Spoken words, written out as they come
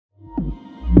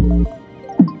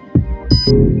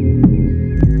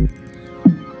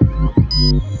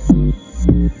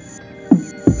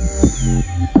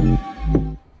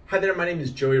there, my name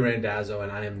is Joey Randazzo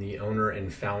and I am the owner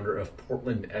and founder of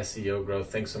Portland SEO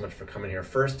Growth. Thanks so much for coming here.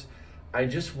 First, I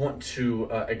just want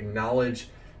to acknowledge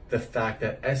the fact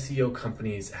that SEO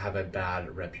companies have a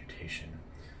bad reputation.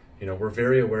 You know, we're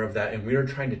very aware of that and we are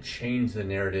trying to change the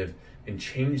narrative and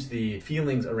change the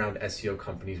feelings around SEO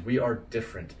companies. We are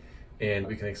different and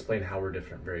we can explain how we're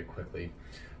different very quickly.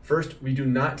 First, we do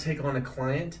not take on a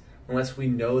client unless we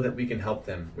know that we can help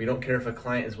them. We don't care if a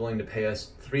client is willing to pay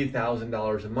us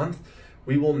 $3,000 a month.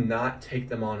 We will not take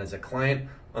them on as a client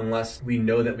unless we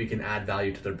know that we can add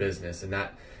value to their business. And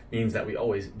that means that we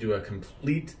always do a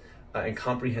complete and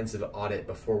comprehensive audit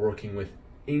before working with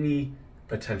any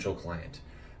potential client.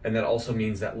 And that also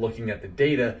means that looking at the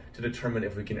data to determine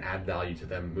if we can add value to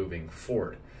them moving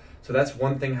forward. So that's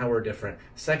one thing how we're different.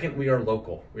 Second, we are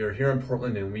local. We are here in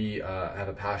Portland and we have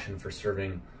a passion for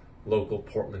serving local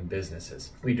Portland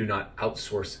businesses. We do not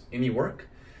outsource any work.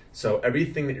 So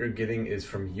everything that you're getting is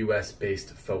from US based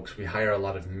folks. We hire a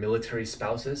lot of military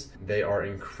spouses. They are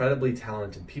incredibly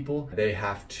talented people. They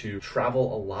have to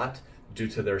travel a lot due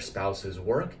to their spouse's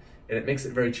work. And it makes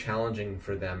it very challenging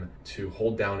for them to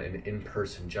hold down an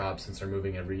in-person job since they're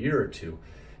moving every year or two.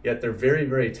 Yet they're very,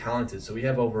 very talented. So we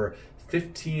have over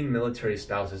 15 military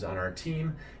spouses on our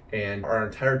team and our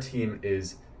entire team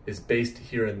is based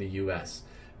here in the US.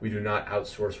 We do not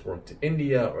outsource work to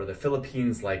India or the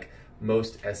Philippines like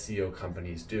most SEO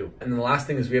companies do. And then the last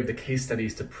thing is we have the case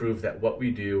studies to prove that what we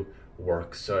do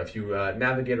works. So if you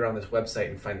navigate around this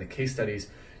website and find the case studies,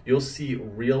 you'll see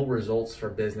real results for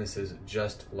businesses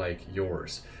just like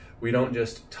yours. We don't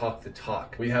just talk the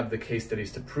talk. We have the case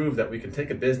studies to prove that we can take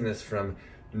a business from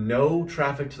no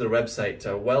traffic to the website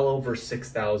to well over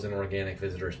 6,000 organic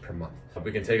visitors per month.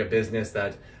 We can take a business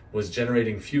that was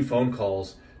generating few phone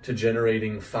calls to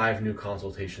generating 5 new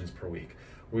consultations per week.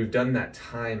 We've done that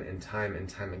time and time and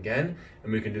time again,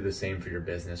 and we can do the same for your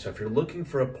business. So if you're looking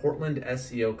for a Portland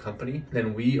SEO company,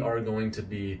 then we are going to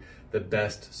be the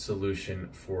best solution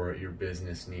for your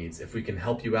business needs. If we can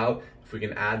help you out, if we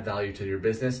can add value to your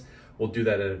business, we'll do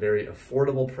that at a very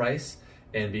affordable price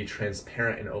and be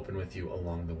transparent and open with you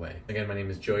along the way. Again, my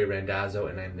name is Joey Randazzo,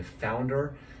 and I'm the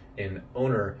founder and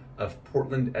owner of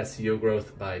Portland SEO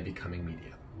Growth by Becoming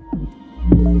Media.